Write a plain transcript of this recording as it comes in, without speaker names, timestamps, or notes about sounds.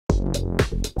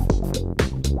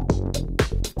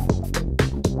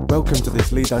Welcome to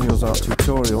this LeeDanielsART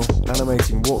tutorial,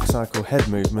 animating walk cycle head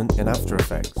movement in After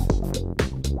Effects.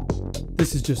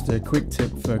 This is just a quick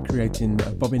tip for creating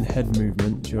a bobbing head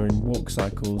movement during walk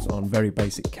cycles on very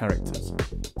basic characters.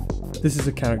 This is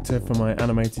a character for my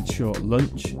animated short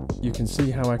Lunch. You can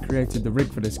see how I created the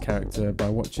rig for this character by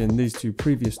watching these two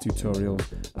previous tutorials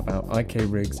about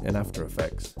IK rigs in After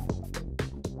Effects.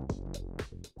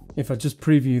 If I just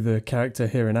preview the character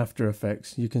here in After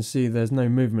Effects, you can see there's no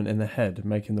movement in the head,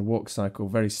 making the walk cycle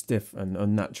very stiff and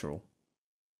unnatural.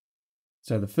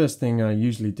 So the first thing I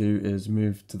usually do is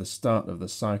move to the start of the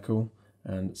cycle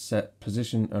and set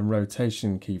position and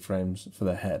rotation keyframes for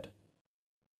the head.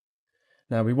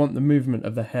 Now we want the movement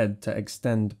of the head to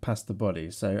extend past the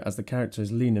body, so as the character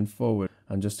is leaning forward,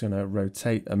 I'm just going to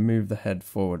rotate and move the head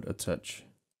forward a touch.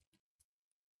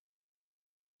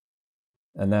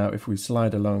 And now if we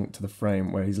slide along to the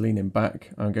frame where he's leaning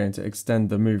back, I'm going to extend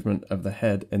the movement of the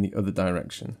head in the other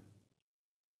direction.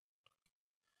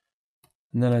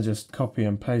 And then I just copy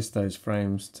and paste those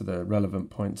frames to the relevant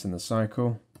points in the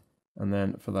cycle. And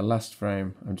then for the last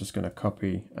frame, I'm just going to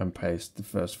copy and paste the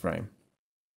first frame.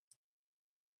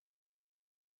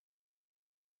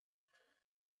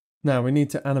 Now we need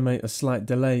to animate a slight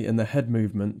delay in the head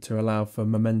movement to allow for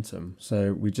momentum,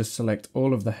 so we just select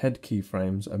all of the head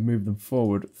keyframes and move them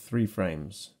forward 3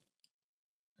 frames.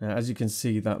 Now as you can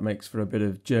see, that makes for a bit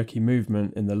of jerky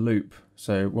movement in the loop,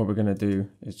 so what we're going to do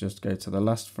is just go to the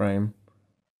last frame,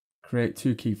 create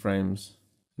 2 keyframes,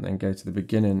 and then go to the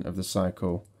beginning of the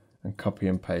cycle and copy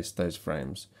and paste those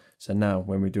frames. So now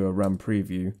when we do a RAM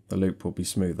preview, the loop will be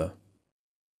smoother.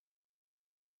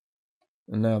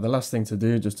 And now the last thing to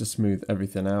do, just to smooth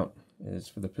everything out, is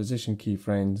for the position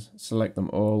keyframes, select them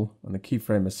all, and the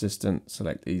keyframe assistant,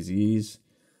 select Easy Ease,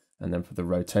 and then for the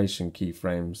rotation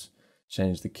keyframes,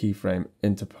 change the keyframe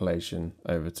interpolation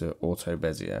over to Auto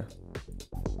Bezier.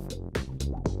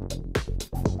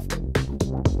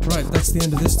 Right, that's the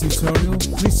end of this tutorial.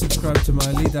 Please subscribe to my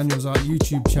LeeDanielsART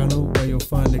YouTube channel, where you'll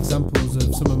find examples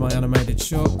of some of my animated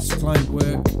shorts, client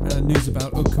work, and news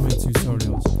about upcoming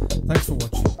tutorials. Thanks for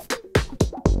watching.